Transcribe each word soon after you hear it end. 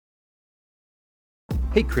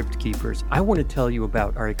Hey Crypt Keepers, I want to tell you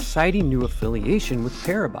about our exciting new affiliation with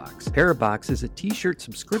Parabox. Parabox is a t-shirt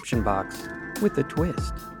subscription box with a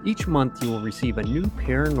twist. Each month you will receive a new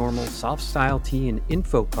paranormal soft style tee and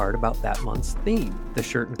info card about that month's theme. The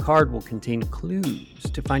shirt and card will contain clues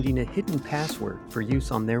to finding a hidden password for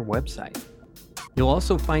use on their website. You'll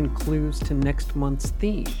also find clues to next month's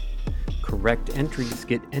theme. Correct entries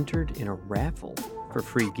get entered in a raffle for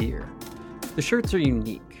free gear. The shirts are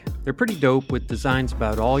unique. They're pretty dope with designs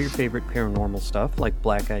about all your favorite paranormal stuff like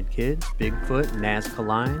Black-Eyed Kids, Bigfoot, Nazca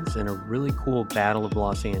Lines, and a really cool Battle of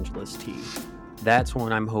Los Angeles tee. That's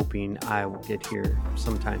one I'm hoping I will get here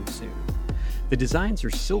sometime soon. The designs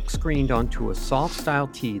are silk screened onto a soft style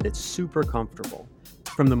tee that's super comfortable.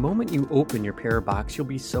 From the moment you open your Parabox, you'll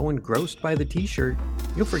be so engrossed by the t-shirt,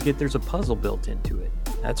 you'll forget there's a puzzle built into it.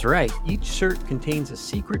 That's right, each shirt contains a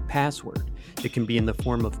secret password. It can be in the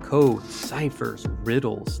form of codes, ciphers,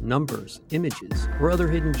 riddles, numbers, images, or other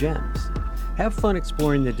hidden gems. Have fun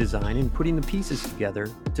exploring the design and putting the pieces together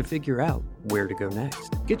to figure out where to go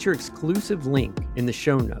next. Get your exclusive link in the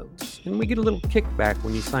show notes, and we get a little kickback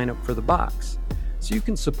when you sign up for the box, so you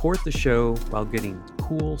can support the show while getting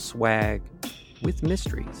cool swag with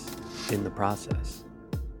mysteries in the process.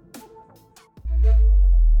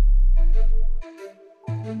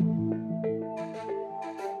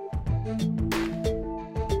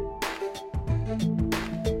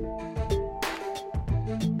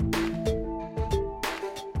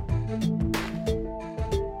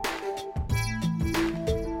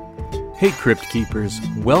 Hey Crypt Keepers,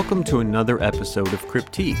 welcome to another episode of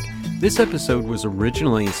Cryptique. This episode was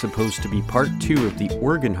originally supposed to be part 2 of the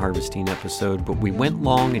organ harvesting episode, but we went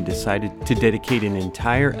long and decided to dedicate an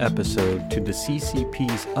entire episode to the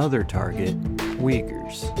CCP's other target,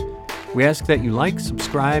 Uyghurs. We ask that you like,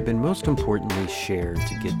 subscribe, and most importantly, share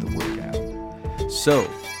to get the word out. So,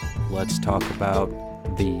 let's talk about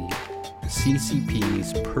the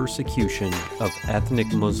CCP's persecution of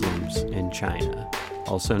ethnic Muslims in China,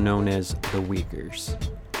 also known as the Uyghurs.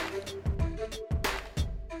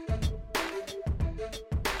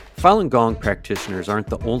 Falun Gong practitioners aren't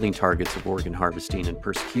the only targets of organ harvesting and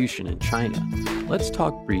persecution in China. Let's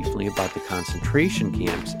talk briefly about the concentration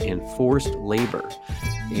camps and forced labor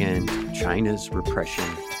and China's repression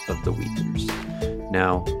of the Uyghurs.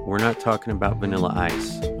 Now, we're not talking about Vanilla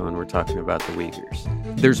Ice when we're talking about the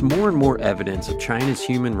Uyghurs. There's more and more evidence of China's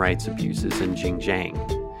human rights abuses in Xinjiang.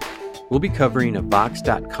 We'll be covering a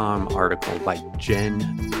Vox.com article by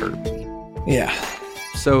Jen Kirby. Yeah.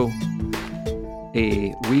 So,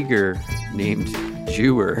 a Uyghur named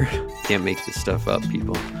Jewer, can't make this stuff up,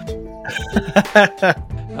 people.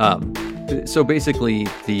 So basically,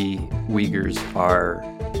 the Uyghurs are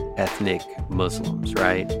ethnic Muslims,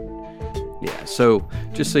 right? Yeah, so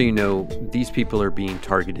just so you know, these people are being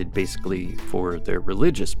targeted basically for their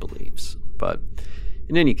religious beliefs. But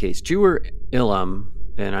in any case, Jewer Ilham,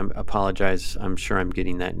 and I apologize, I'm sure I'm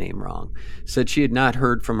getting that name wrong, said she had not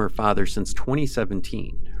heard from her father since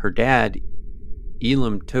 2017. Her dad,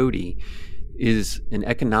 Ilham Tohti, is an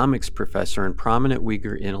economics professor and prominent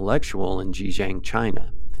Uyghur intellectual in Xinjiang,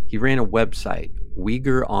 China. He ran a website,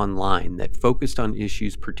 Uyghur Online, that focused on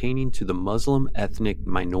issues pertaining to the Muslim ethnic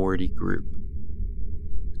minority group.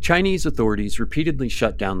 Chinese authorities repeatedly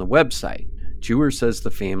shut down the website. Jewer says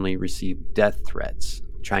the family received death threats.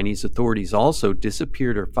 Chinese authorities also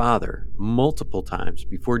disappeared her father multiple times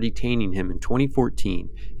before detaining him in 2014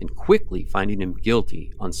 and quickly finding him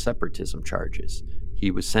guilty on separatism charges.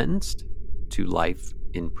 He was sentenced to life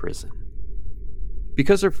in prison.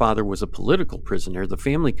 Because her father was a political prisoner, the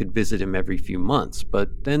family could visit him every few months,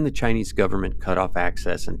 but then the Chinese government cut off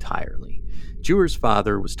access entirely. Jewer's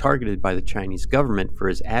father was targeted by the Chinese government for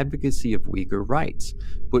his advocacy of Uyghur rights,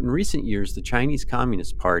 but in recent years, the Chinese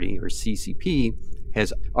Communist Party, or CCP,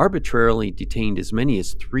 has arbitrarily detained as many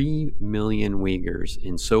as 3 million Uyghurs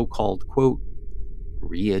in so-called, quote,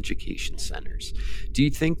 re-education centers. Do you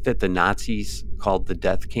think that the Nazis called the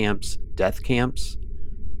death camps?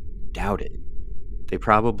 Doubt it. They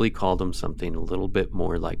probably called them something a little bit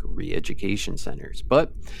more like re-education centers.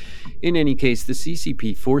 But in any case, the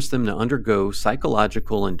CCP forced them to undergo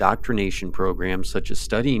psychological indoctrination programs such as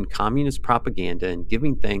studying communist propaganda and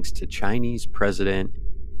giving thanks to Chinese President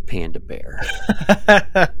Panda Bear.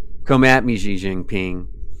 Come at me, Xi Jinping.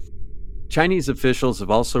 Chinese officials have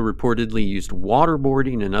also reportedly used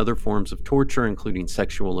waterboarding and other forms of torture, including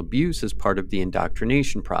sexual abuse, as part of the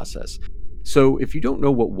indoctrination process. So if you don't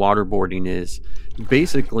know what waterboarding is,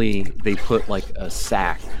 basically they put like a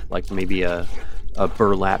sack, like maybe a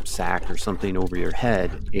burlap sack or something over your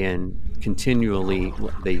head, and continually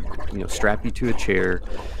they strap you to a chair,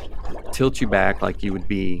 tilt you back like you would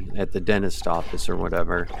be at the dentist office or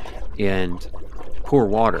whatever, and pour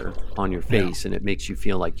water on your face, and it makes you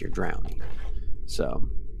feel like you're drowning. So,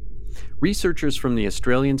 researchers from the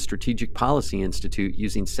Australian Strategic Policy Institute,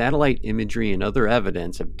 using satellite imagery and other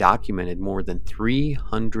evidence, have documented more than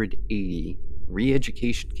 380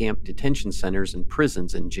 re-education camp detention centers and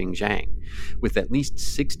prisons in Xinjiang, with at least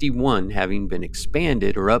 61 having been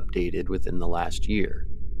expanded or updated within the last year.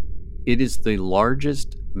 It is the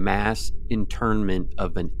largest mass internment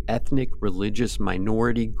of an ethnic religious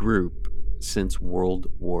minority group since World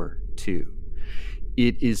War II.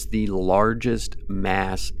 It is the largest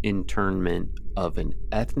mass internment of an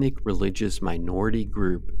ethnic religious minority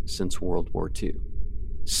group since World War II.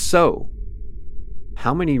 So,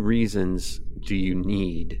 how many reasons do you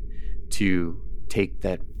need to take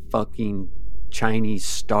that fucking Chinese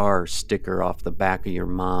star sticker off the back of your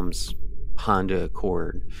mom's Honda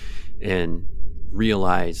Accord and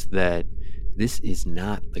realize that this is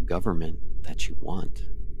not the government that you want?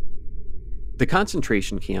 The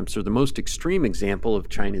concentration camps are the most extreme example of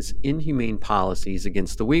China's inhumane policies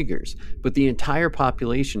against the Uyghurs, but the entire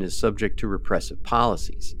population is subject to repressive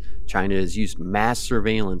policies. China has used mass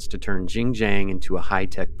surveillance to turn Xinjiang into a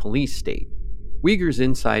high-tech police state. Uyghurs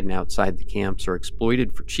inside and outside the camps are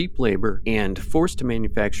exploited for cheap labor and forced to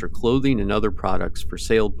manufacture clothing and other products for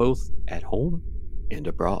sale both at home and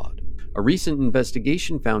abroad. A recent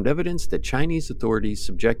investigation found evidence that Chinese authorities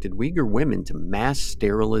subjected Uyghur women to mass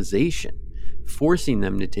sterilization, forcing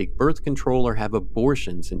them to take birth control or have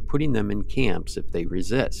abortions and putting them in camps if they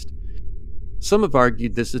resist. Some have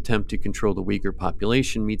argued this attempt to control the Uyghur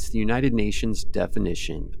population meets the United Nations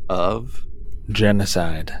definition of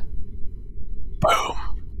genocide. Boom.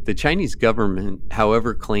 The Chinese government,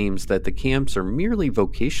 however, claims that the camps are merely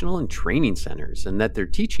vocational and training centers and that they're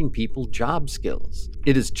teaching people job skills.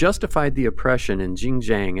 It has justified the oppression in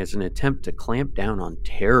Xinjiang as an attempt to clamp down on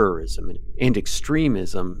terrorism and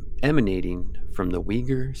extremism emanating from the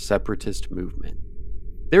Uyghur separatist movement.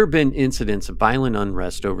 There have been incidents of violent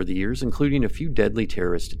unrest over the years, including a few deadly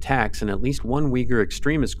terrorist attacks, and at least one Uyghur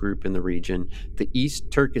extremist group in the region, the East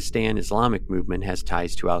Turkestan Islamic Movement, has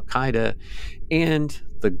ties to Al-Qaeda and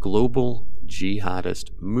the global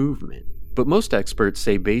jihadist movement. But most experts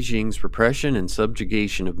say Beijing's repression and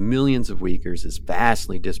subjugation of millions of Uyghurs is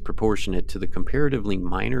vastly disproportionate to the comparatively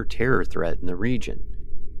minor terror threat in the region.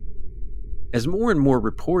 As more and more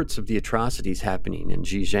reports of the atrocities happening in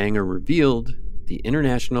Xinjiang are revealed, the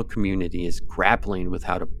international community is grappling with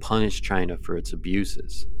how to punish China for its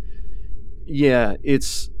abuses. Yeah,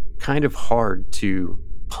 it's kind of hard to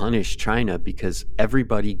punish China because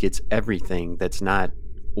everybody gets everything that's not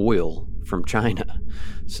oil from China.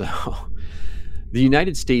 So, the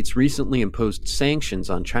United States recently imposed sanctions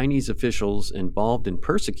on Chinese officials involved in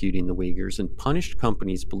persecuting the Uyghurs and punished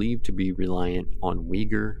companies believed to be reliant on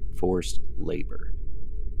Uyghur forced labor.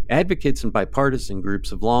 Advocates and bipartisan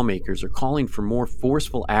groups of lawmakers are calling for more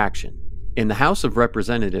forceful action, and the House of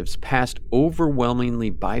Representatives passed overwhelmingly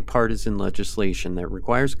bipartisan legislation that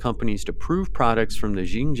requires companies to prove products from the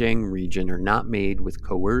Xinjiang region are not made with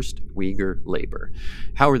coerced Uyghur labor.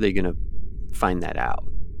 How are they going to find that out?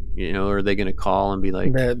 You know, are they going to call and be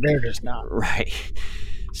like... They're just not. Right.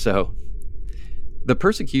 So, the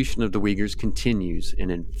persecution of the Uyghurs continues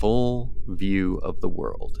and in full view of the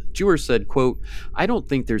world. Jewer said, quote, "I don't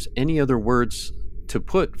think there's any other words to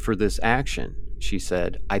put for this action," she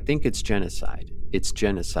said. "I think it's genocide. It's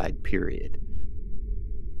genocide, period."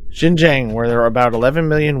 Xinjiang, where there are about 11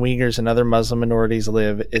 million Uyghurs and other Muslim minorities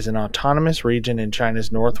live, is an autonomous region in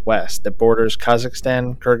China's northwest that borders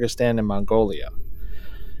Kazakhstan, Kyrgyzstan, and Mongolia.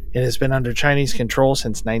 It has been under Chinese control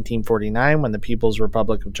since 1949 when the People's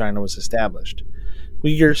Republic of China was established.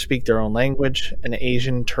 Uyghurs speak their own language, an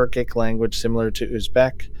Asian Turkic language similar to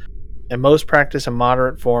Uzbek, and most practice a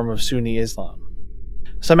moderate form of Sunni Islam.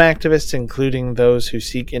 Some activists, including those who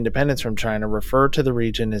seek independence from China, refer to the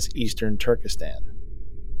region as Eastern Turkestan.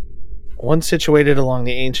 Once situated along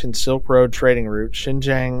the ancient Silk Road trading route,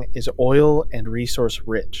 Xinjiang is oil and resource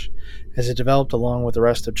rich. As it developed along with the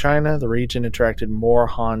rest of China, the region attracted more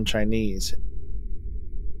Han Chinese,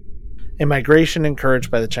 a migration encouraged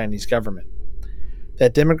by the Chinese government.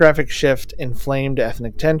 That demographic shift inflamed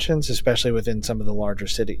ethnic tensions, especially within some of the larger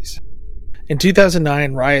cities. In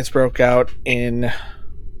 2009, riots broke out in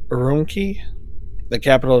Urumqi, the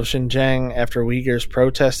capital of Xinjiang, after Uyghurs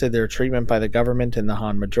protested their treatment by the government and the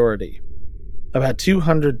Han majority. About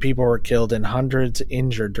 200 people were killed and hundreds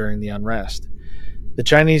injured during the unrest. The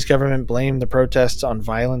Chinese government blamed the protests on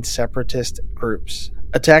violent separatist groups,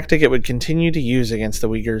 a tactic it would continue to use against the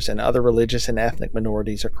Uyghurs and other religious and ethnic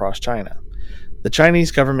minorities across China. The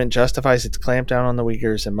Chinese government justifies its clampdown on the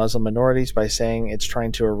Uyghurs and Muslim minorities by saying it's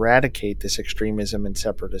trying to eradicate this extremism in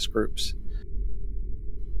separatist groups.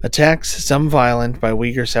 Attacks, some violent, by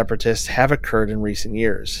Uyghur separatists have occurred in recent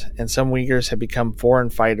years, and some Uyghurs have become foreign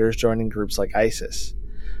fighters joining groups like ISIS.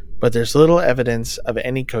 But there's little evidence of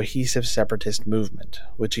any cohesive separatist movement,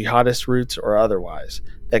 with jihadist roots or otherwise,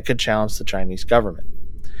 that could challenge the Chinese government.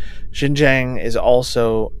 Xinjiang is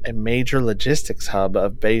also a major logistics hub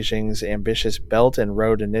of Beijing's ambitious Belt and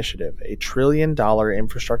Road Initiative, a $1 trillion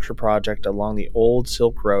infrastructure project along the old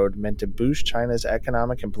Silk Road meant to boost China's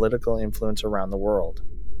economic and political influence around the world.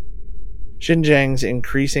 Xinjiang's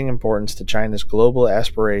increasing importance to China's global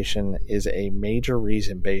aspiration is a major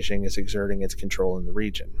reason Beijing is exerting its control in the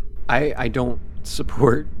region. I don't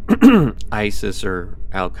support ISIS or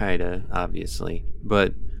Al-Qaeda, obviously,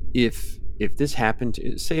 but if this happened,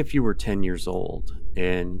 say if you were 10 years old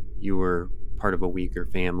and you were part of a Uyghur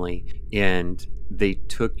family and they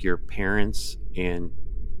took your parents and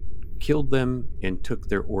killed them and took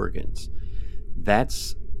their organs,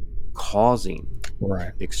 that's causing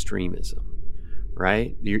extremism,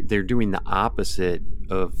 right? They're doing the opposite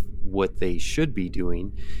of what they should be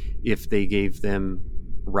doing. If they gave them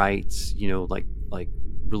rights, like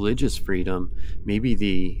religious freedom, maybe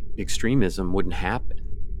the extremism wouldn't happen.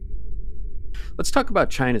 Let's talk about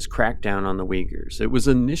China's crackdown on the Uyghurs. It was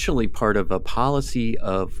initially part of a policy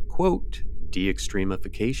of, quote,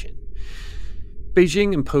 de-extremification.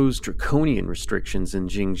 Beijing imposed draconian restrictions in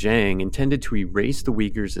Xinjiang intended to erase the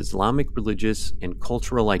Uyghurs' Islamic religious and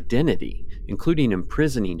cultural identity, including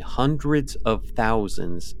imprisoning hundreds of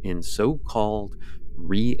thousands in so-called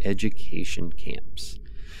re-education camps.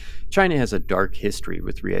 China has a dark history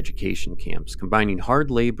with re-education camps, combining hard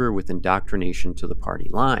labor with indoctrination to the party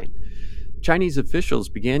line. Chinese officials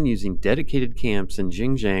began using dedicated camps in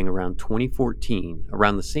Xinjiang around 2014,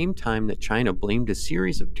 around the same time that China blamed a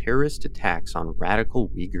series of terrorist attacks on radical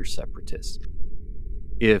Uyghur separatists.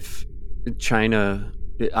 If China,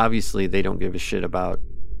 obviously they don't give a shit about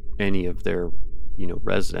any of their,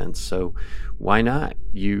 residents, so why not?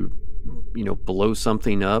 You blow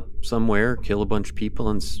something up somewhere, kill a bunch of people,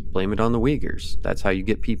 and blame it on the Uyghurs. That's how you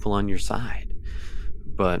get people on your side.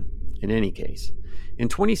 But in any case, in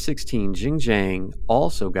 2016, Xinjiang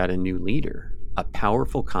also got a new leader, a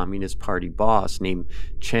powerful Communist Party boss named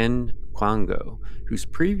Chen Quango, whose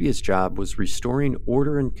previous job was restoring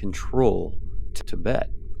order and control to Tibet.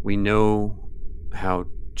 We know how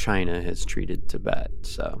China has treated Tibet,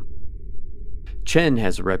 so... Chen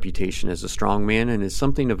has a reputation as a strongman and is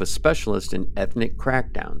something of a specialist in ethnic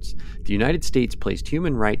crackdowns. The United States placed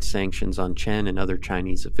human rights sanctions on Chen and other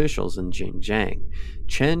Chinese officials in Xinjiang.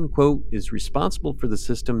 Chen, quote, is responsible for the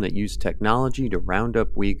system that used technology to round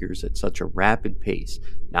up Uyghurs at such a rapid pace,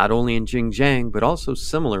 not only in Xinjiang, but also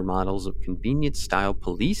similar models of convenience-style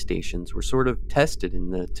police stations were sort of tested in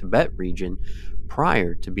the Tibet region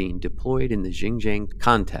prior to being deployed in the Xinjiang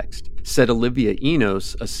context, said Olivia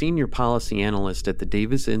Enos, a senior policy analyst at the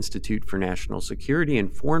Davis Institute for National Security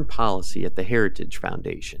and Foreign Policy at the Heritage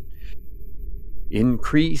Foundation.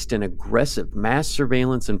 Increased and aggressive mass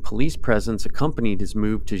surveillance and police presence accompanied his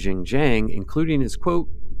move to Xinjiang, including his, quote,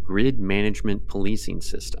 grid management policing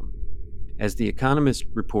system. As The Economist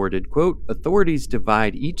reported, quote, authorities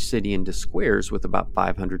divide each city into squares with about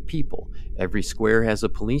 500 people. Every square has a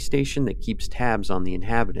police station that keeps tabs on the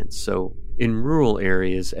inhabitants. So in rural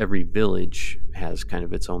areas, every village has kind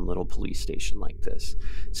of its own little police station like this.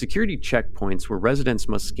 Security checkpoints where residents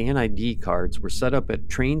must scan ID cards were set up at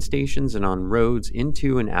train stations and on roads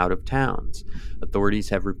into and out of towns. Authorities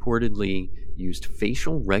have reportedly used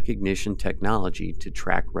facial recognition technology to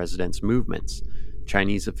track residents' movements.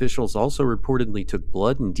 Chinese officials also reportedly took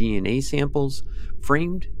blood and DNA samples,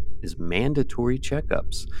 framed as mandatory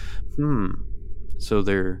checkups. So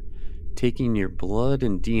they're taking your blood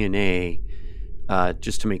and DNA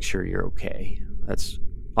just to make sure you're okay. That's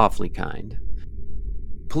awfully kind.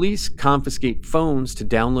 Police confiscate phones to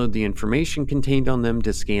download the information contained on them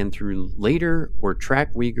to scan through later or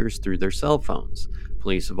track Uyghurs through their cell phones.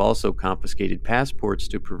 Police have also confiscated passports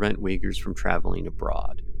to prevent Uyghurs from traveling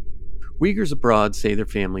abroad. Uyghurs abroad say their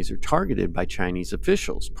families are targeted by Chinese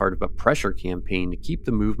officials, part of a pressure campaign to keep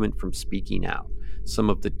the movement from speaking out. Some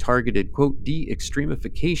of the targeted, quote,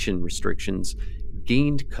 de-extremification restrictions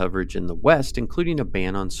gained coverage in the West, including a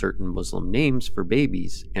ban on certain Muslim names for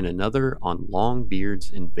babies and another on long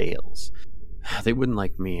beards and veils. They wouldn't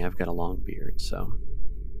like me. I've got a long beard, so...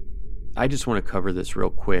 I just want to cover this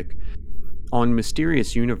real quick. On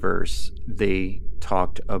Mysterious Universe, they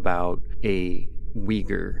talked about a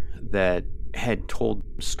Uyghur that had told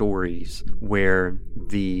stories where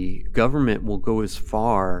the government will go as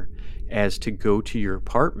far as to go to your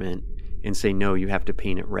apartment and say, no, you have to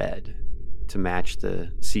paint it red to match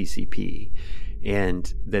the CCP,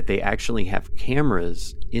 and that they actually have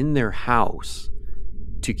cameras in their house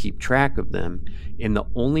to keep track of them. And the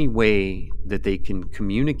only way that they can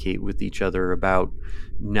communicate with each other about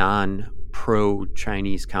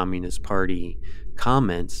non-pro-Chinese Communist Party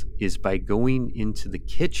comments is by going into the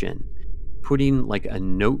kitchen, putting like a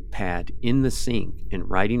notepad in the sink and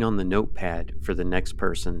writing on the notepad for the next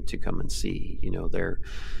person to come and see, their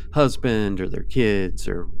husband or their kids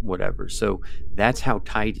or whatever. So that's how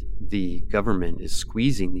tight the government is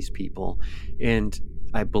squeezing these people. And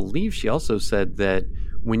I believe she also said that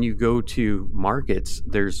when you go to markets,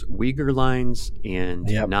 there's Uyghur lines and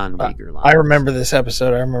non-Uyghur lines. I remember this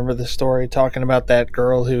episode. I remember the story talking about that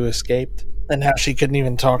girl who escaped and how she couldn't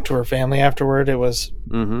even talk to her family afterward. It was...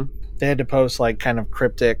 Mm-hmm. They had to post like kind of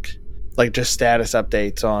cryptic, like just status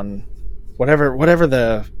updates on whatever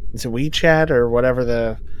is it WeChat or whatever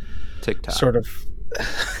the TikTok sort of.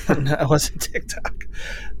 No, it wasn't TikTok,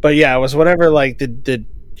 but yeah, it was whatever like the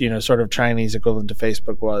sort of Chinese equivalent to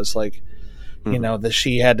Facebook was like. Mm-hmm. That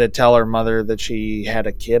she had to tell her mother that she had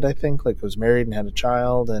a kid. I think like was married and had a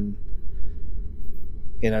child, and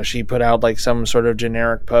she put out like some sort of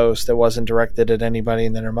generic post that wasn't directed at anybody.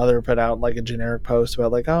 And then her mother put out like a generic post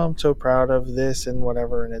about like, oh, I'm so proud of this and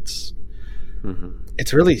whatever. And it's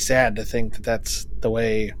really sad to think that that's the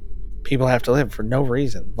way people have to live for no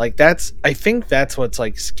reason. Like I think that's what's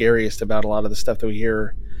like scariest about a lot of the stuff that we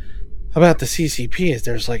hear about the CCP is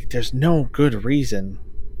there's no good reason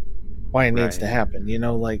why it needs to happen.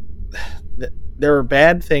 There are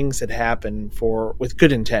bad things that happen with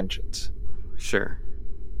good intentions. Sure.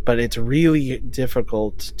 But it's really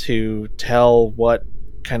difficult to tell what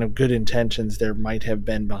kind of good intentions there might have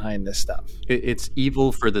been behind this stuff. It's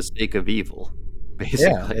evil for the sake of evil, basically.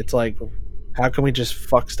 Yeah, it's like, how can we just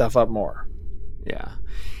fuck stuff up more? Yeah.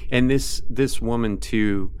 And this woman,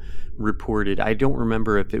 too, reported, I don't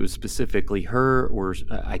remember if it was specifically her or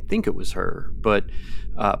I think it was her, but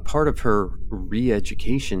part of her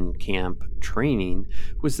re-education camp training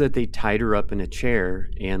was that they tied her up in a chair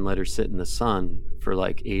and let her sit in the sun for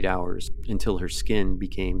like 8 hours until her skin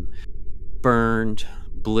became burned,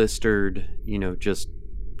 blistered, just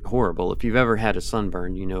horrible. If you've ever had a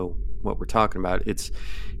sunburn, you know what we're talking about.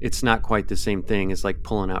 It's not quite the same thing as like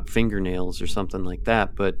pulling out fingernails or something like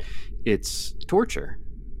that, but it's torture.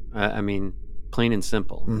 I mean, plain and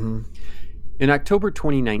simple. Mm-hmm. In October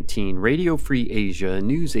 2019, Radio Free Asia, a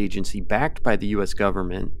news agency backed by the U.S.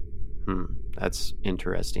 government, that's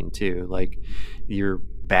interesting too. Like, you're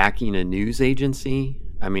backing a news agency?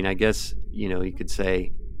 I mean, I guess, you could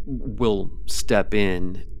say, we'll step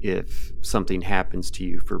in if something happens to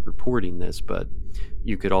you for reporting this, but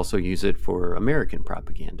you could also use it for American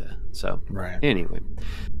propaganda. So, Anyway.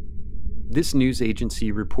 This news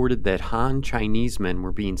agency reported that Han Chinese men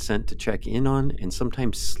were being sent to check in on and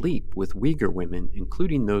sometimes sleep with Uyghur women,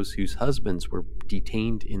 including those whose husbands were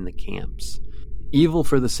detained in the camps. Evil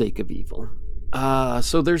for the sake of evil.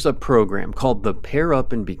 So there's a program called the Pair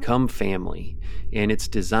Up and Become Family, and it's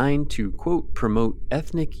designed to, quote, promote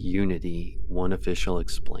ethnic unity, one official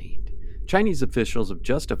explained. Chinese officials have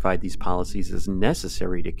justified these policies as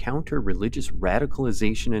necessary to counter religious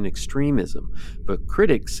radicalization and extremism, but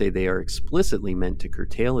critics say they are explicitly meant to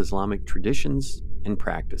curtail Islamic traditions and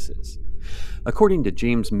practices. According to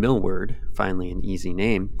James Millward, finally an easy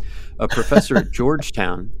name, a professor at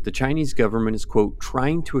Georgetown, the Chinese government is, quote,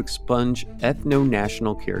 trying to expunge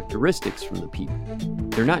ethno-national characteristics from the people.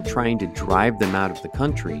 They're not trying to drive them out of the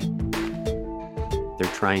country.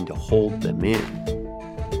 They're trying to hold them in.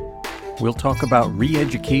 We'll talk about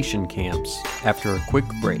re-education camps after a quick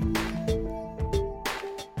break.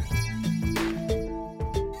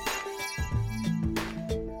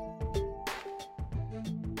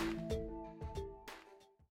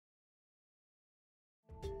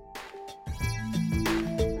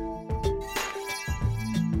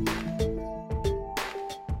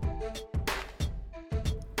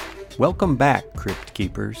 Welcome back, Crypt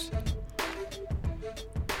Keepers.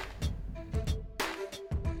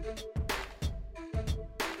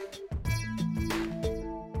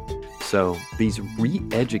 So these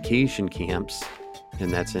re-education camps,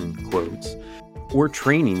 and that's in quotes, or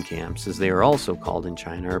training camps, as they are also called in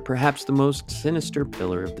China, are perhaps the most sinister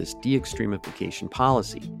pillar of this de-extremification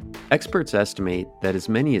policy. Experts estimate that as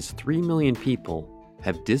many as 3 million people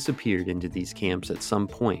have disappeared into these camps at some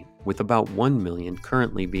point, with about 1 million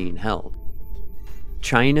currently being held.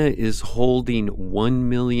 China is holding 1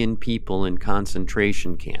 million people in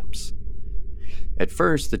concentration camps. At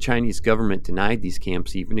first, the Chinese government denied these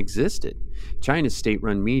camps even existed. China's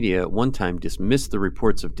state-run media at one time dismissed the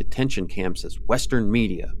reports of detention camps as Western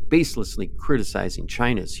media, baselessly criticizing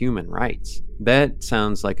China's human rights. That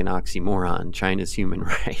sounds like an oxymoron, China's human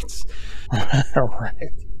rights.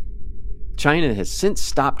 Right. China has since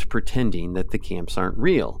stopped pretending that the camps aren't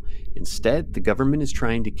real. Instead, the government is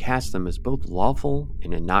trying to cast them as both lawful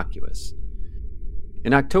and innocuous.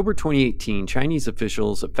 In October 2018, Chinese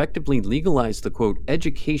officials effectively legalized the, quote,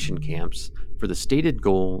 education camps for the stated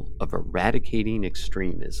goal of eradicating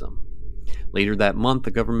extremism. Later that month,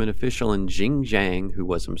 a government official in Xinjiang, who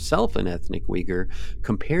was himself an ethnic Uyghur,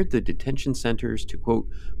 compared the detention centers to, quote,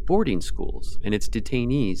 boarding schools and its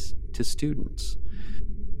detainees to students.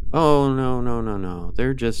 Oh, no.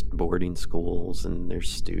 They're just boarding schools and they're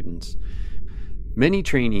students. Many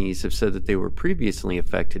trainees have said that they were previously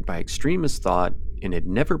affected by extremist thought and had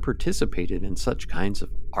never participated in such kinds of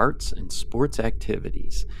arts and sports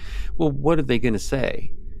activities. Well, what are they going to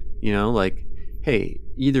say? Like, hey,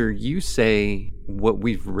 either you say what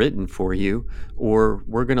we've written for you, or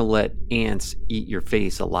we're going to let ants eat your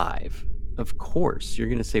face alive. Of course, you're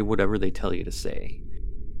going to say whatever they tell you to say.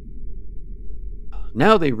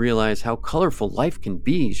 Now they realize how colorful life can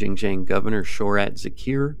be, Xinjiang Governor Shorat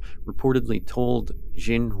Zakir reportedly told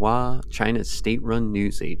Xinhua, China's state-run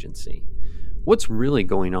news agency. What's really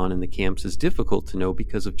going on in the camps is difficult to know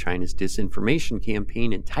because of China's disinformation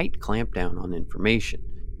campaign and tight clampdown on information.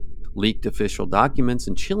 Leaked official documents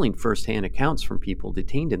and chilling first-hand accounts from people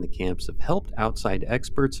detained in the camps have helped outside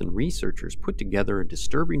experts and researchers put together a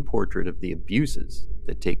disturbing portrait of the abuses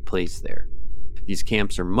that take place there. These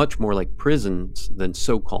camps are much more like prisons than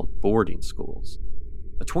so-called boarding schools.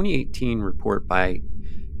 A 2018 report by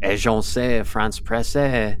Agence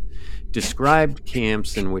France-Presse described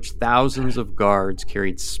camps in which thousands of guards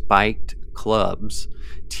carried spiked clubs,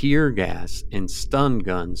 tear gas, and stun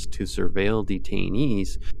guns to surveil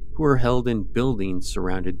detainees who were held in buildings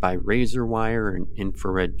surrounded by razor wire and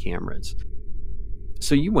infrared cameras.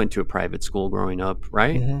 So you went to a private school growing up,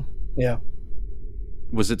 right? Mm-hmm. Yeah.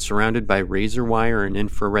 Was it surrounded by razor wire and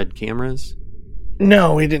infrared cameras?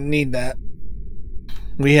 No, we didn't need that.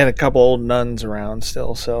 We had a couple old nuns around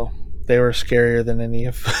still, so they were scarier than any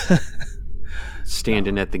of...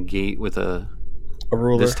 Standing at the gate with a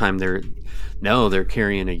ruler. This time they're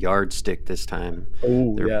carrying a yardstick this time.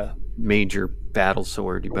 Oh, Their yeah. major battle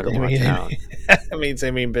sword. You better watch out.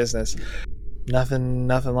 They mean business. Nothing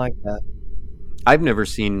like that. I've never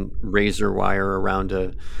seen razor wire around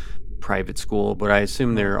a private school, but I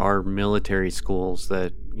assume there are military schools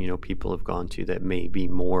that, people have gone to that may be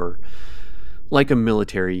more like a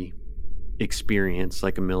military experience,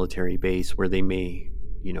 like a military base where they may,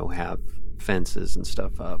 have fences and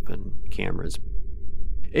stuff up and cameras.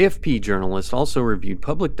 AFP journalists also reviewed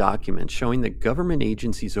public documents showing that government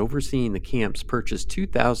agencies overseeing the camps purchased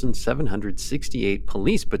 2,768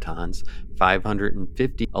 police batons,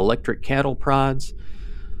 550 electric cattle prods,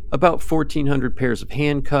 about 1,400 pairs of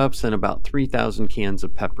handcuffs, and about 3,000 cans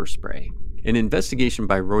of pepper spray. An investigation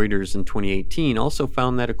by Reuters in 2018 also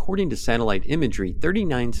found that, according to satellite imagery,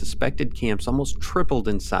 39 suspected camps almost tripled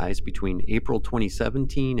in size between April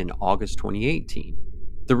 2017 and August 2018.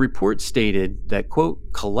 The report stated that, quote,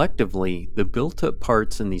 collectively, the built-up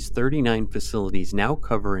parts in these 39 facilities now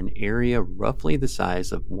cover an area roughly the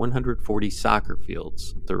size of 140 soccer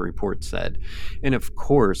fields, the report said. And of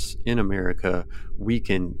course, in America, we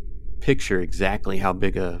can picture exactly how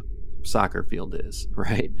big a soccer field is,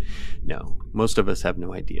 right? No, most of us have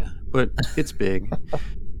no idea, but it's big.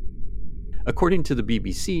 According to the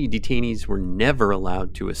BBC, detainees were never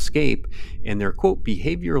allowed to escape, and their, quote,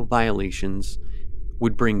 behavioral violations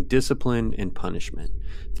would bring discipline and punishment.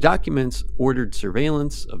 The documents ordered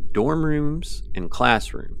surveillance of dorm rooms and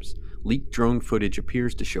classrooms. Leaked drone footage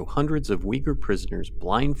appears to show hundreds of Uyghur prisoners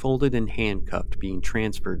blindfolded and handcuffed being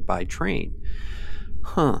transferred by train.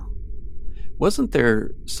 Wasn't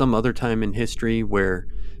there some other time in history where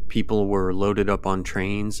people were loaded up on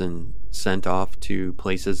trains and sent off to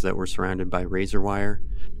places that were surrounded by razor wire?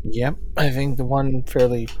 Yep, I think the one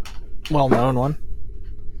fairly well-known one.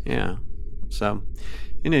 Yeah. So,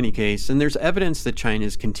 in any case, and there's evidence that China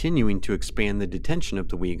is continuing to expand the detention of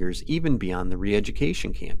the Uyghurs even beyond the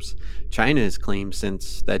re-education camps. China has claimed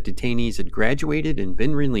since that detainees had graduated and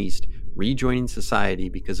been released, rejoining society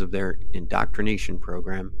because of their indoctrination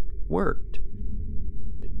program worked.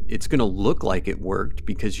 It's going to look like it worked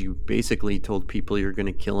because you basically told people you're going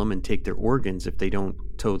to kill them and take their organs if they don't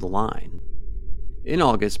toe the line. In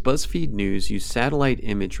August, BuzzFeed News used satellite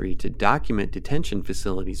imagery to document detention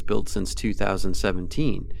facilities built since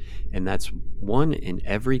 2017, and that's one in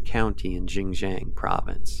every county in Xinjiang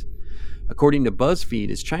province. According to BuzzFeed,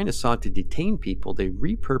 as China sought to detain people, they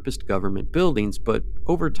repurposed government buildings, but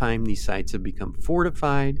over time these sites have become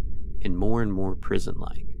fortified and more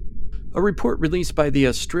prison-like. A report released by the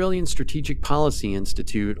Australian Strategic Policy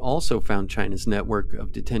Institute also found China's network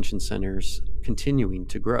of detention centers continuing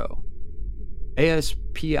to grow.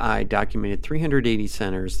 ASPI documented 380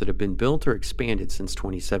 centers that have been built or expanded since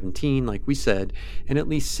 2017, like we said, and at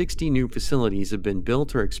least 60 new facilities have been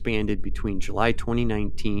built or expanded between July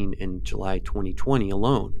 2019 and July 2020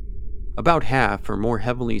 alone. About half are more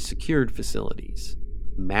heavily secured facilities,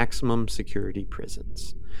 maximum security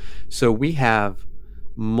prisons. So we have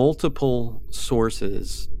multiple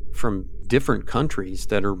sources from different countries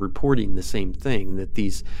that are reporting the same thing, that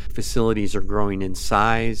these facilities are growing in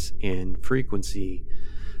size and frequency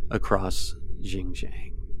across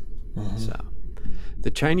Xinjiang. So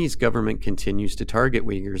the Chinese government continues to target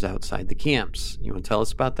Uyghurs outside the camps. You want to tell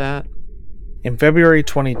us about that? In February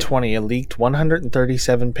 2020, a leaked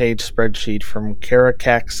 137-page spreadsheet from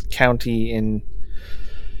Caracas County in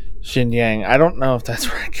Xinjiang. I don't know if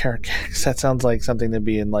that's right, Caracas. That sounds like something to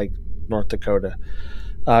be in, like, North Dakota.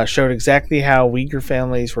 Showed exactly how Uyghur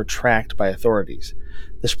families were tracked by authorities.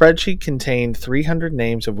 The spreadsheet contained 300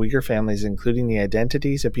 names of Uyghur families, including the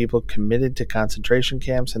identities of people committed to concentration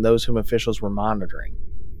camps and those whom officials were monitoring.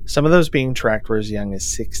 Some of those being tracked were as young as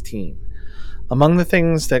 16. Among the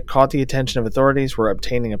things that caught the attention of authorities were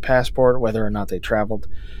obtaining a passport, whether or not they traveled,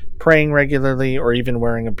 praying regularly, or even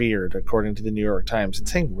wearing a beard, according to the New York Times. And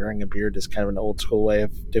saying wearing a beard is kind of an old school way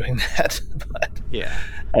of doing that. But yeah.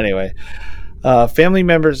 Anyway. Family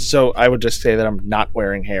members, so I would just say that I'm not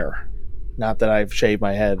wearing hair. Not that I've shaved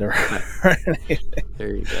my head or anything.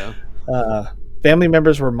 There you go. Family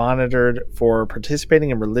members were monitored for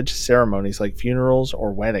participating in religious ceremonies like funerals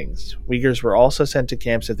or weddings. Uyghurs were also sent to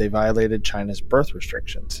camps if they violated China's birth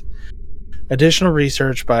restrictions. Additional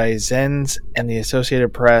research by Zenz and the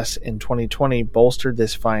Associated Press in 2020 bolstered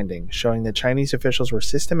this finding, showing that Chinese officials were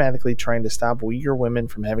systematically trying to stop Uyghur women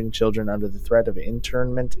from having children under the threat of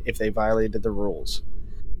internment if they violated the rules.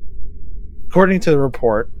 According to the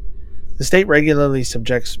report, the state regularly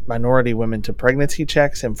subjects minority women to pregnancy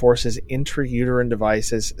checks and forces intrauterine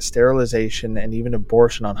devices, sterilization, and even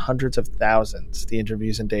abortion on hundreds of thousands, the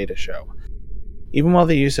interviews and data show. Even while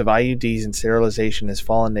the use of IUDs and sterilization has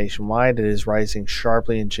fallen nationwide, it is rising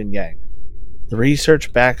sharply in Xinjiang. The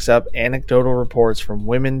research backs up anecdotal reports from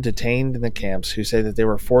women detained in the camps who say that they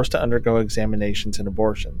were forced to undergo examinations and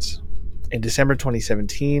abortions. In December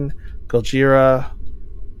 2017, Guljira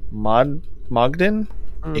Mogdin,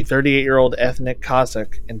 a 38-year-old ethnic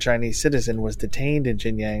Kazakh and Chinese citizen, was detained in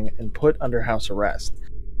Xinjiang and put under house arrest.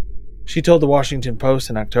 She told the Washington Post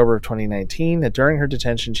in October of 2019 that during her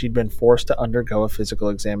detention she'd been forced to undergo a physical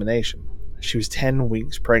examination. She was 10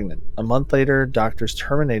 weeks pregnant. A month later, doctors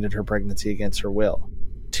terminated her pregnancy against her will.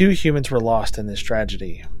 2 humans were lost in this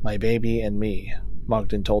tragedy, my baby and me,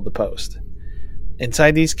 Mogdin told the Post.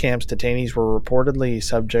 Inside these camps, detainees were reportedly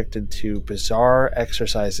subjected to bizarre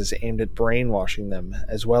exercises aimed at brainwashing them,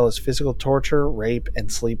 as well as physical torture, rape,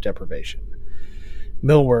 and sleep deprivation.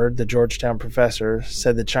 Millward, the Georgetown professor,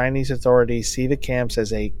 said the Chinese authorities see the camps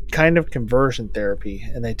as a kind of conversion therapy,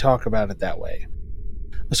 and they talk about it that way.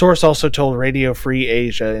 A source also told Radio Free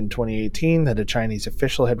Asia in 2018 that a Chinese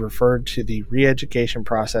official had referred to the re-education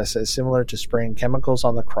process as similar to spraying chemicals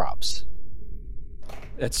on the crops.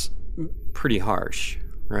 That's pretty harsh,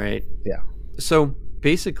 right? Yeah. So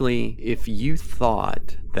basically, if you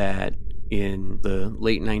thought that in the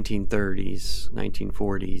late 1930s,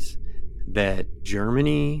 1940s, that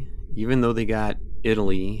Germany, even though they got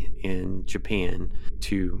Italy and Japan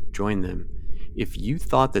to join them, if you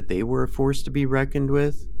thought that they were a force to be reckoned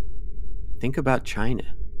with, think about China.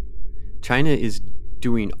 China is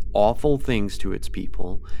doing awful things to its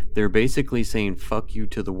people. They're basically saying, fuck you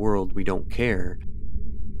to the world, we don't care.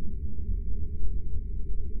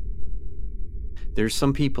 There's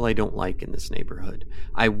some people I don't like in this neighborhood.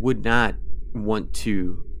 I would not want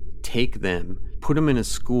to take them, put them in a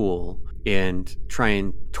school, and try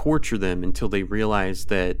and torture them until they realize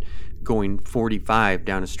that going 45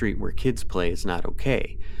 down a street where kids play is not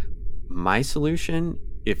okay. My solution,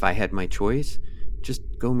 if I had my choice, just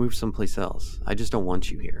go move someplace else. I just don't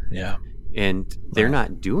want you here. Yeah. And they're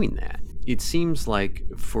not doing that. It seems like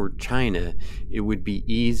for China, it would be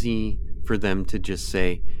easy for them to just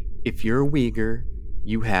say, if you're a Uyghur,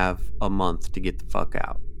 you have a month to get the fuck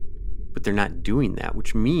out. But they're not doing that,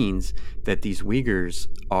 which means that these Uyghurs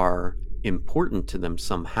are important to them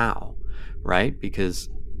somehow, right? Because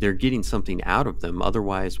they're getting something out of them.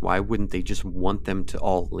 Otherwise, why wouldn't they just want them to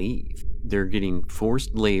all leave? They're getting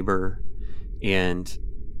forced labor and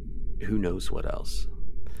who knows what else.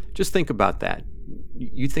 just think about that.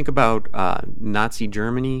 You think about Nazi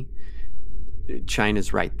Germany,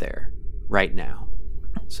 China's right there, right now.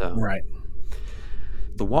 So, right.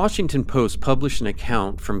 The Washington Post published an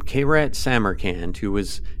account from Kairat Samarkand, who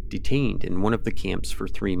was detained in one of the camps for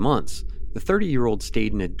 3 months. The 30-year-old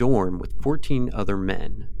stayed in a dorm with 14 other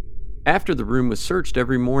men. After the room was searched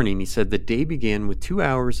every morning, he said the day began with 2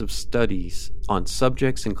 hours of studies on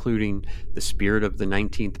subjects including the spirit of the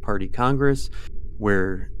 19th Party Congress,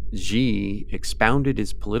 where Xi expounded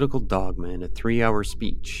his political dogma in a 3-hour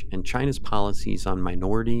speech, and China's policies on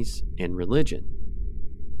minorities and religion.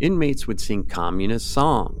 Inmates would sing communist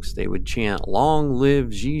songs. They would chant, "Long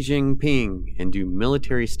live Xi Jinping," and do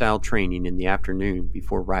military-style training in the afternoon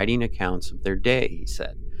before writing accounts of their day, he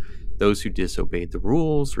said. Those who disobeyed the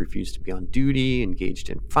rules, refused to be on duty, engaged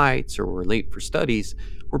in fights, or were late for studies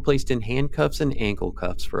were placed in handcuffs and ankle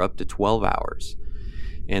cuffs for up to 12 hours.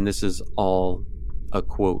 And this is all a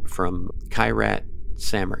quote from Kairat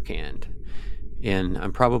Samarkand. And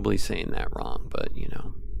I'm probably saying that wrong, but,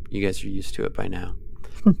 you guys are used to it by now.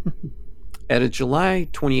 At a July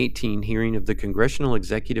 2018 hearing of the Congressional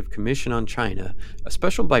Executive Commission on China, a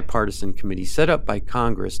special bipartisan committee set up by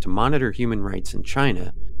Congress to monitor human rights in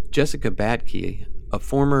China, Jessica Batke, a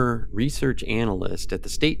former research analyst at the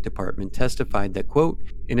State Department, testified that, quote,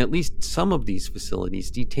 in at least some of these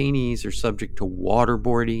facilities, detainees are subject to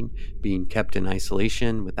waterboarding, being kept in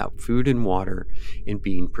isolation without food and water, and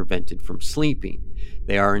being prevented from sleeping.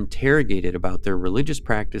 They are interrogated about their religious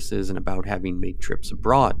practices and about having made trips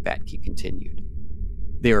abroad, Batke continued.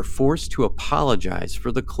 They are forced to apologize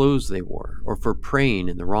for the clothes they wore or for praying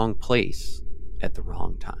in the wrong place at the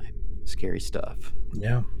wrong time. Scary stuff.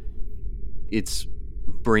 Yeah. It's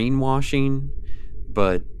brainwashing,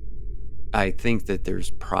 but I think that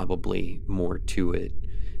there's probably more to it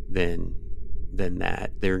than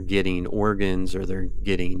that. They're getting organs or they're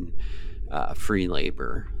getting free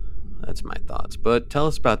labor. That's my thoughts. But tell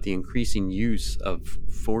us about the increasing use of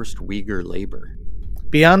forced Uyghur labor.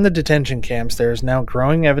 Beyond the detention camps, there is now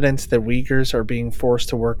growing evidence that Uyghurs are being forced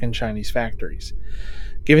to work in Chinese factories.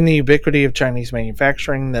 Given the ubiquity of Chinese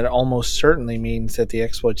manufacturing, that almost certainly means that the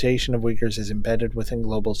exploitation of Uyghurs is embedded within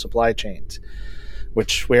global supply chains,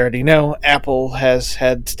 which we already know Apple has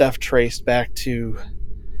had stuff traced back to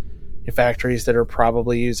factories that are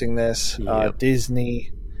probably using this. Yep.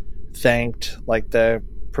 Disney thanked the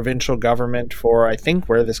provincial government for, I think,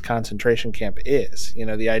 where this concentration camp is.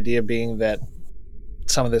 The idea being that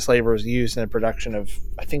some of this labor was used in the production of,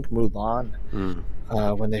 I think, Mulan.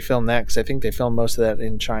 When they filmed that, because I think they filmed most of that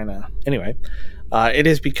in China. Anyway, it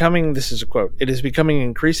is becoming, this is a quote, it is becoming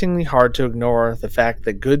increasingly hard to ignore the fact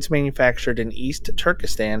that goods manufactured in East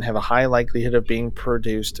Turkestan have a high likelihood of being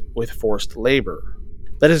produced with forced labor.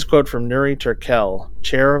 That is a quote from Nuri Turkel,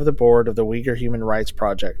 chair of the board of the Uyghur Human Rights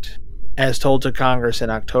Project, as told to Congress in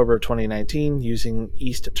October 2019, using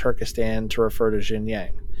East Turkestan to refer to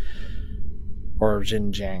Xinjiang. Or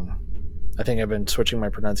Xinjiang. I think I've been switching my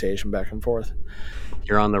pronunciation back and forth.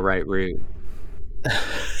 You're on the right route.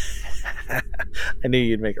 I knew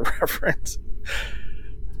you'd make a reference.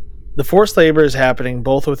 The forced labor is happening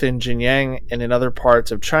both within Xinjiang and in other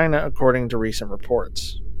parts of China, according to recent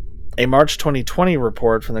reports. A March 2020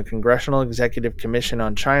 report from the Congressional Executive Commission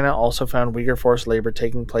on China also found Uyghur forced labor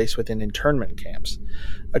taking place within internment camps.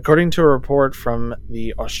 According to a report from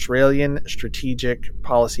the Australian Strategic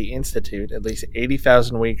Policy Institute, at least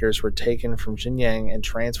 80,000 Uyghurs were taken from Xinjiang and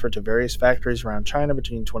transferred to various factories around China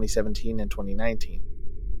between 2017 and 2019.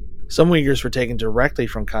 Some Uyghurs were taken directly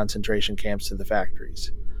from concentration camps to the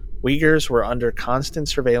factories. Uyghurs were under constant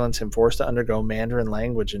surveillance and forced to undergo Mandarin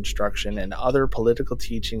language instruction and other political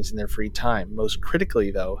teachings in their free time. Most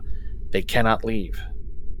critically, though, they cannot leave.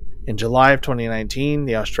 In July of 2019,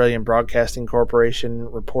 the Australian Broadcasting Corporation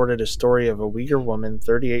reported a story of a Uyghur woman,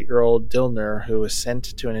 38-year-old Dilner, who was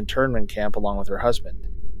sent to an internment camp along with her husband.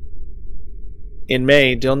 In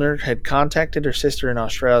May, Dilner had contacted her sister in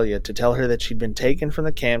Australia to tell her that she'd been taken from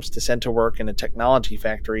the camps to sent to work in a technology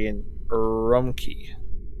factory in Urumqi,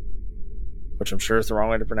 which I'm sure is the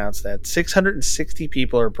wrong way to pronounce that. 660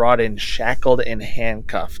 people are brought in shackled and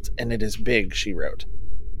handcuffed, and it is big, she wrote.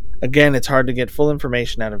 Again, it's hard to get full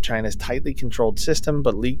information out of China's tightly controlled system,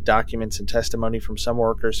 but leaked documents and testimony from some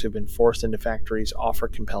workers who've been forced into factories offer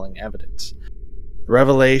compelling evidence. The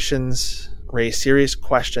revelations raise serious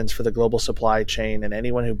questions for the global supply chain and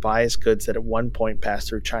anyone who buys goods that at one point passed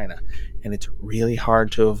through China, and it's really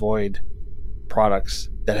hard to avoid products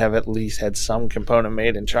that have at least had some component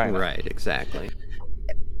made in China. Right, exactly.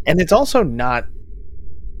 And it's also not,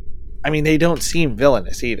 they don't seem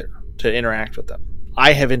villainous either to interact with them.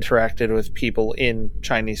 I have interacted with people in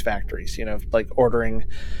Chinese factories, like ordering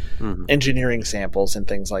engineering samples and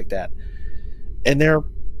things like that. And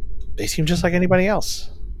they seem just like anybody else,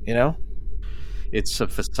 It's a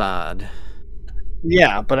facade.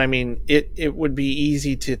 Yeah, but I mean, it would be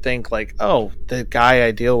easy to think like, oh, the guy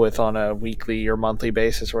I deal with on a weekly or monthly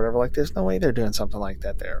basis or whatever, like, there's no way they're doing something like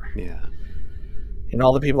that there. Yeah. And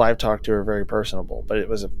all the people I've talked to are very personable, but it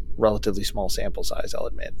was a relatively small sample size, I'll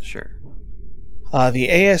admit. Sure. The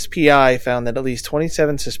ASPI found that at least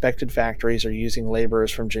 27 suspected factories are using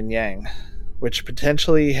laborers from Xinjiang, which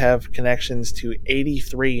potentially have connections to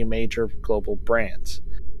 83 major global brands.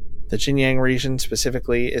 The Xinjiang region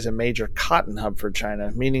specifically is a major cotton hub for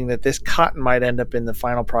China, meaning that this cotton might end up in the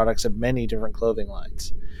final products of many different clothing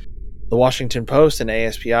lines. The Washington Post and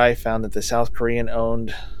ASPI found that the South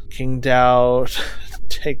Korean-owned Qingdao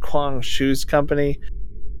Taekwang Shoes Company,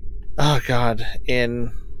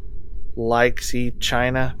 in Laixi,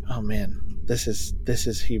 China. Oh man, this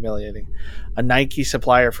is humiliating. A Nike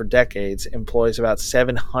supplier for decades employs about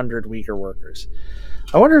 700 Uyghur workers.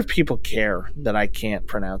 I wonder if people care that I can't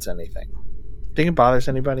pronounce anything. Think it bothers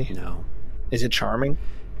anybody? No. Is it charming?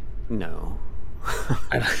 No.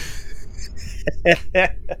 All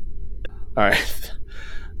right.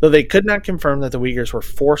 Though they could not confirm that the Uyghurs were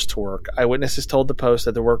forced to work, eyewitnesses told the Post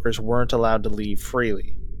that the workers weren't allowed to leave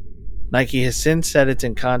freely. Nike has since said it's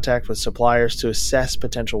in contact with suppliers to assess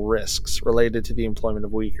potential risks related to the employment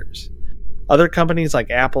of Uyghurs. Other companies like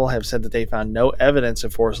Apple have said that they found no evidence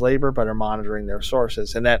of forced labor but are monitoring their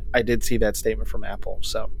sources, and that I did see that statement from Apple.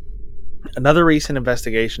 So, another recent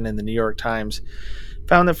investigation in the New York Times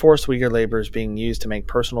found that forced Uyghur labor is being used to make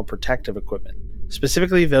personal protective equipment,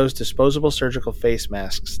 specifically those disposable surgical face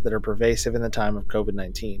masks that are pervasive in the time of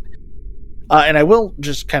COVID-19. And I will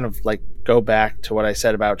just kind of like go back to what I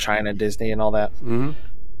said about China, Disney, and all that. Mm-hmm.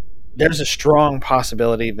 There's a strong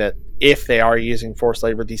possibility that if they are using forced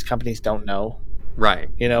labor, these companies don't know. Right.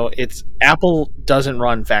 It's Apple doesn't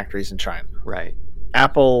run factories in China. Right.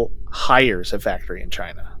 Apple hires a factory in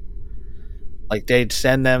China. Like, they'd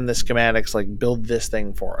send them the schematics, like, build this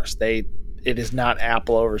thing for us. It is not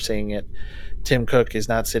Apple overseeing it. Tim Cook is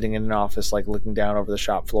not sitting in an office, like, looking down over the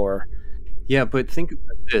shop floor. Yeah, but think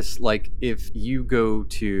about this. Like, if you go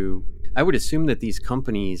to... I would assume that these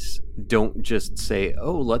companies don't just say,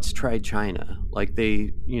 oh, let's try China. Like,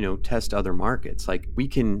 they, test other markets. Like, we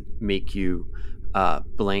can make you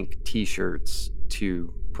blank T-shirts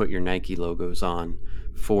to put your Nike logos on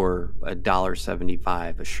for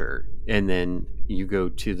 $1.75 a shirt. And then you go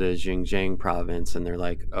to the Xinjiang province and they're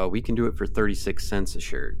like, oh, we can do it for 36 cents a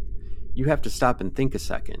shirt. You have to stop and think a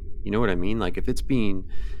second. You know what I mean? Like, if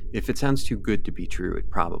it sounds too good to be true, it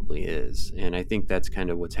probably is. And I think that's kind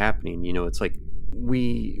of what's happening. It's like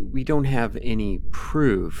we don't have any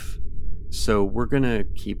proof, so we're going to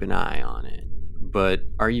keep an eye on it. But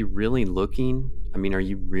are you really looking? I mean, are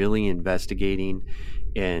you really investigating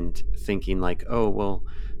and thinking like, oh, well,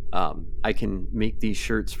 I can make these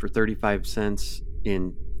shirts for 35 cents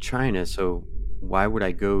in China, so why would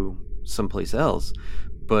I go someplace else?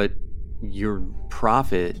 But your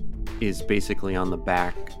profit is basically on the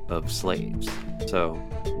back of slaves. So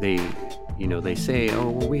they say, oh,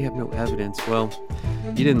 well, we have no evidence. Well,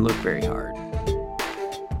 you didn't look very hard.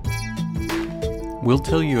 We'll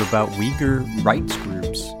tell you about Uyghur rights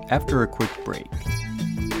groups after a quick break.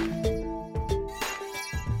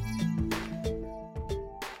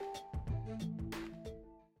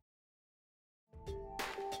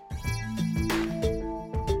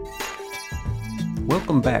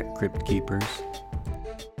 Welcome back, Crypt Keepers.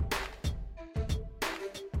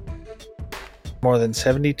 More than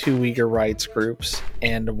 72 Uyghur rights groups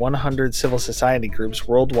and 100 civil society groups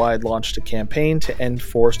worldwide launched a campaign to end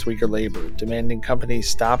forced Uyghur labor, demanding companies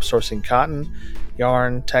stop sourcing cotton,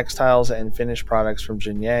 yarn, textiles, and finished products from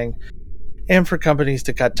Xinjiang, and for companies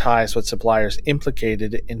to cut ties with suppliers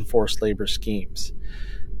implicated in forced labor schemes.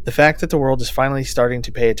 The fact that the world is finally starting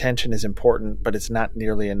to pay attention is important, but it's not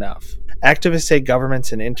nearly enough. Activists say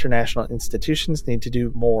governments and international institutions need to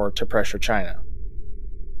do more to pressure China.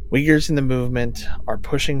 Uyghurs in the movement are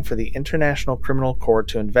pushing for the International Criminal Court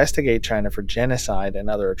to investigate China for genocide and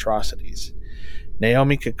other atrocities.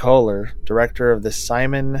 Naomi Kohler, director of the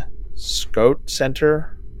Simon Skjodt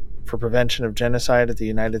Center for Prevention of Genocide at the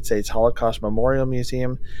United States Holocaust Memorial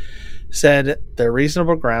Museum, said there are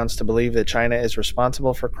reasonable grounds to believe that China is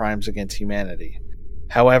responsible for crimes against humanity.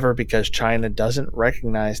 However, because China doesn't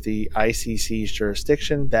recognize the ICC's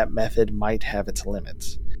jurisdiction, that method might have its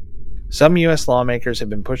limits. Some U.S. lawmakers have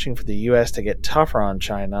been pushing for the U.S. to get tougher on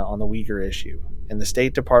China on the Uyghur issue, and the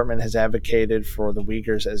State Department has advocated for the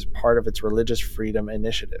Uyghurs as part of its religious freedom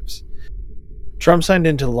initiatives. Trump signed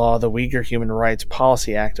into law the Uyghur Human Rights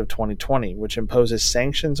Policy Act of 2020, which imposes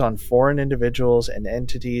sanctions on foreign individuals and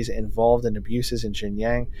entities involved in abuses in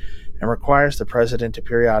Xinjiang and requires the president to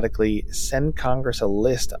periodically send Congress a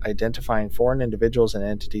list identifying foreign individuals and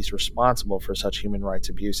entities responsible for such human rights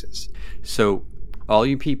abuses. So all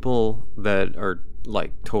you people that are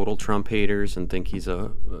like total Trump haters and think he's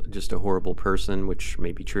just a horrible person, which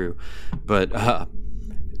may be true, but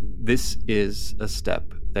this is a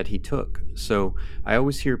step that he took. So I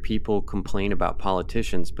always hear people complain about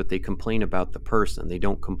politicians, but they complain about the person. They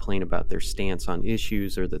don't complain about their stance on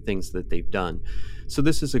issues or the things that they've done. So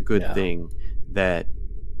this is a good thing that,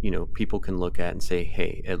 people can look at and say,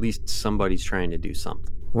 hey, at least somebody's trying to do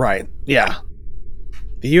something. Right. Yeah.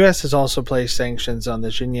 The U.S. has also placed sanctions on the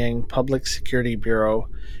Xinjiang Public Security Bureau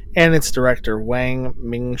and its director, Wang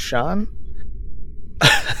Mingshan.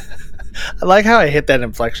 I like how I hit that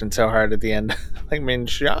inflection so hard at the end. Like,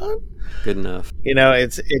 Mingshan? Good enough.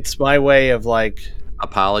 It's my way of like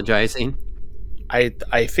apologizing.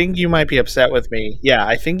 I think you might be upset with me. Yeah,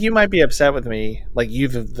 I think you might be upset with me, like you,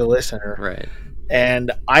 the listener. Right.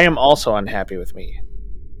 And I am also unhappy with me.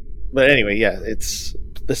 But anyway, yeah, it's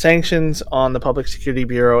the sanctions on the Public Security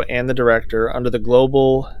Bureau and the director under the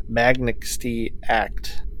Global Magnitsky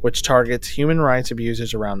Act, which targets human rights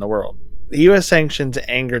abusers around the world. The U.S. sanctions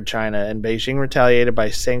angered China, and Beijing retaliated by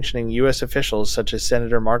sanctioning U.S. officials such as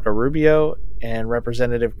Senator Marco Rubio and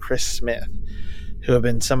Representative Chris Smith, who have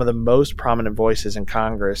been some of the most prominent voices in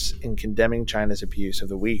Congress in condemning China's abuse of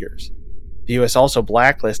the Uyghurs. The U.S. also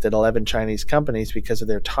blacklisted 11 Chinese companies because of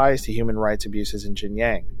their ties to human rights abuses in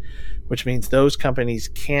Xinjiang, which means those companies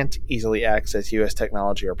can't easily access U.S.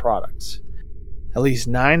 technology or products. At least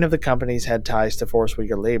 9 of the companies had ties to forced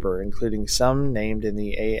Uyghur labor, including some named in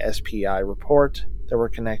the ASPI report that were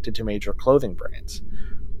connected to major clothing brands.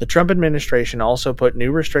 The Trump administration also put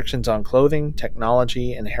new restrictions on clothing,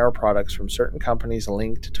 technology, and hair products from certain companies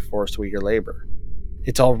linked to forced Uyghur labor.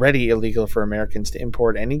 It's already illegal for Americans to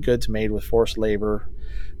import any goods made with forced labor,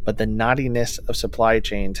 but the knottiness of supply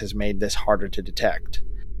chains has made this harder to detect.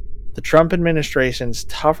 The Trump administration's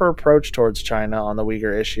tougher approach towards China on the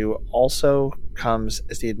Uyghur issue also comes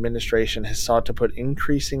as the administration has sought to put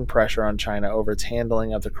increasing pressure on China over its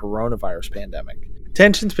handling of the coronavirus pandemic.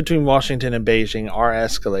 Tensions between Washington and Beijing are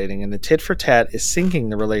escalating, and the tit-for-tat is sinking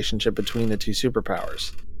the relationship between the two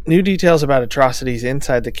superpowers. New details about atrocities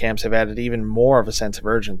inside the camps have added even more of a sense of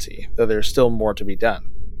urgency, though there's still more to be done.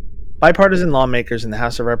 Bipartisan lawmakers in the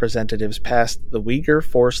House of Representatives passed the Uyghur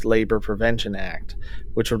Forced Labor Prevention Act,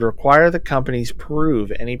 which would require the companies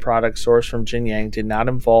prove any product sourced from Xinjiang did not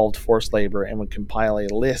involve forced labor and would compile a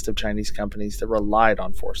list of Chinese companies that relied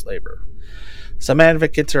on forced labor. Some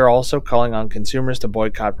advocates are also calling on consumers to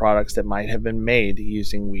boycott products that might have been made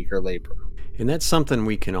using Uyghur labor. And that's something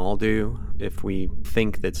we can all do if we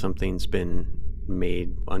think that something's been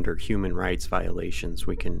made under human rights violations.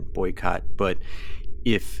 We can boycott. But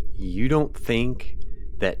if you don't think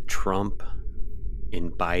that Trump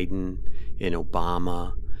and Biden and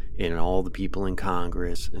Obama and all the people in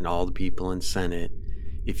Congress and all the people in Senate,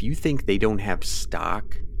 if you think they don't have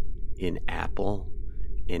stock in Apple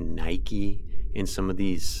and Nike and some of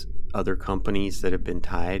these other companies that have been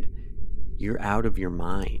tied, you're out of your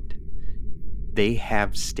mind. They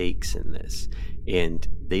have stakes in this, and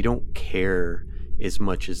they don't care as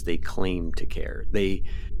much as they claim to care. They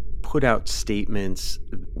put out statements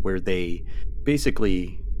where they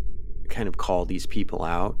basically kind of call these people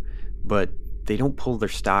out, but they don't pull their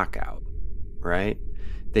stock out, right?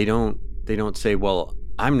 They don't say, well,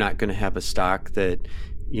 I'm not going to have a stock that,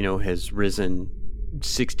 has risen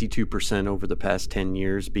 62% over the past 10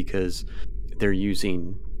 years because they're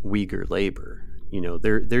using Uyghur labor.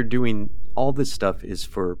 They're doing all this stuff is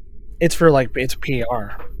for... It's PR.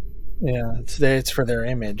 Yeah, it's for their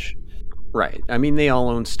image. Right. I mean, they all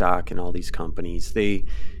own stock in all these companies. They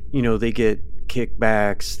get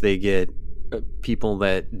kickbacks. They get people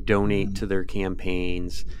that donate to their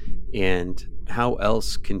campaigns. And how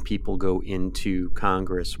else can people go into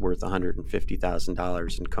Congress worth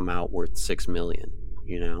 $150,000 and come out worth $6 million?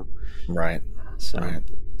 Right. So, right.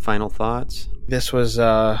 Final thoughts? This was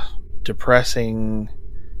depressing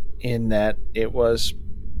in that it was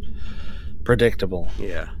predictable.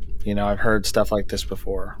 Yeah. I've heard stuff like this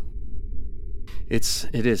before.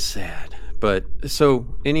 It is sad. But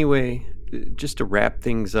so anyway, just to wrap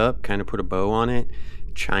things up, kind of put a bow on it,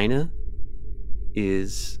 China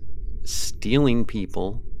is stealing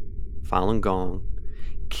people, Falun Gong,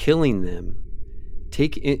 killing them,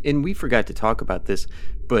 and we forgot to talk about this,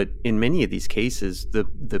 but in many of these cases,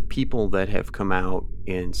 the people that have come out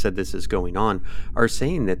and said this is going on are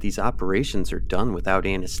saying that these operations are done without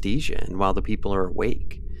anesthesia and while the people are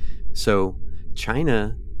awake. So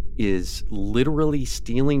China is literally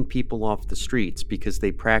stealing people off the streets because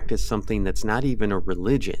they practice something that's not even a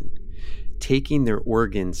religion, taking their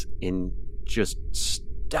organs and just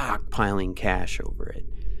stockpiling cash over it.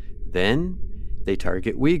 Then they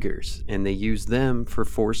target Uyghurs and they use them for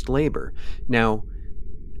forced labor. Now,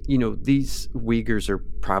 these Uyghurs are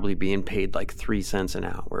probably being paid like 3 cents an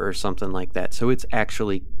hour or something like that. So it's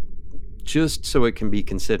actually just so it can be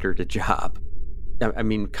considered a job. I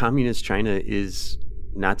mean, communist China is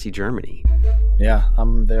Nazi Germany. Yeah,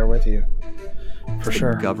 I'm there with you. For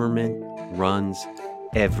sure. The government runs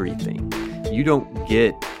everything. You don't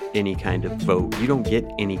get any kind of vote. You don't get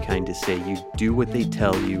any kind of say. You do what they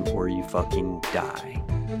tell you or you fucking die.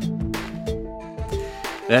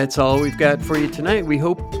 That's all we've got for you tonight. We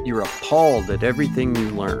hope you're appalled at everything you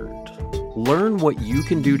learned. Learn what you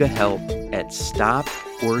can do to help at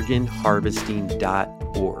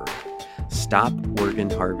stoporganharvesting.org.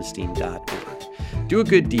 stoporganharvesting.org. Do a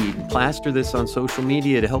good deed and plaster this on social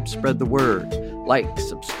media to help spread the word. Like,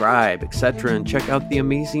 subscribe, etc. and check out the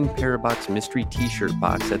amazing Parabox Mystery t-shirt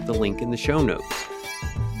box at the link in the show notes.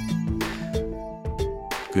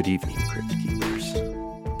 Good evening, Crypt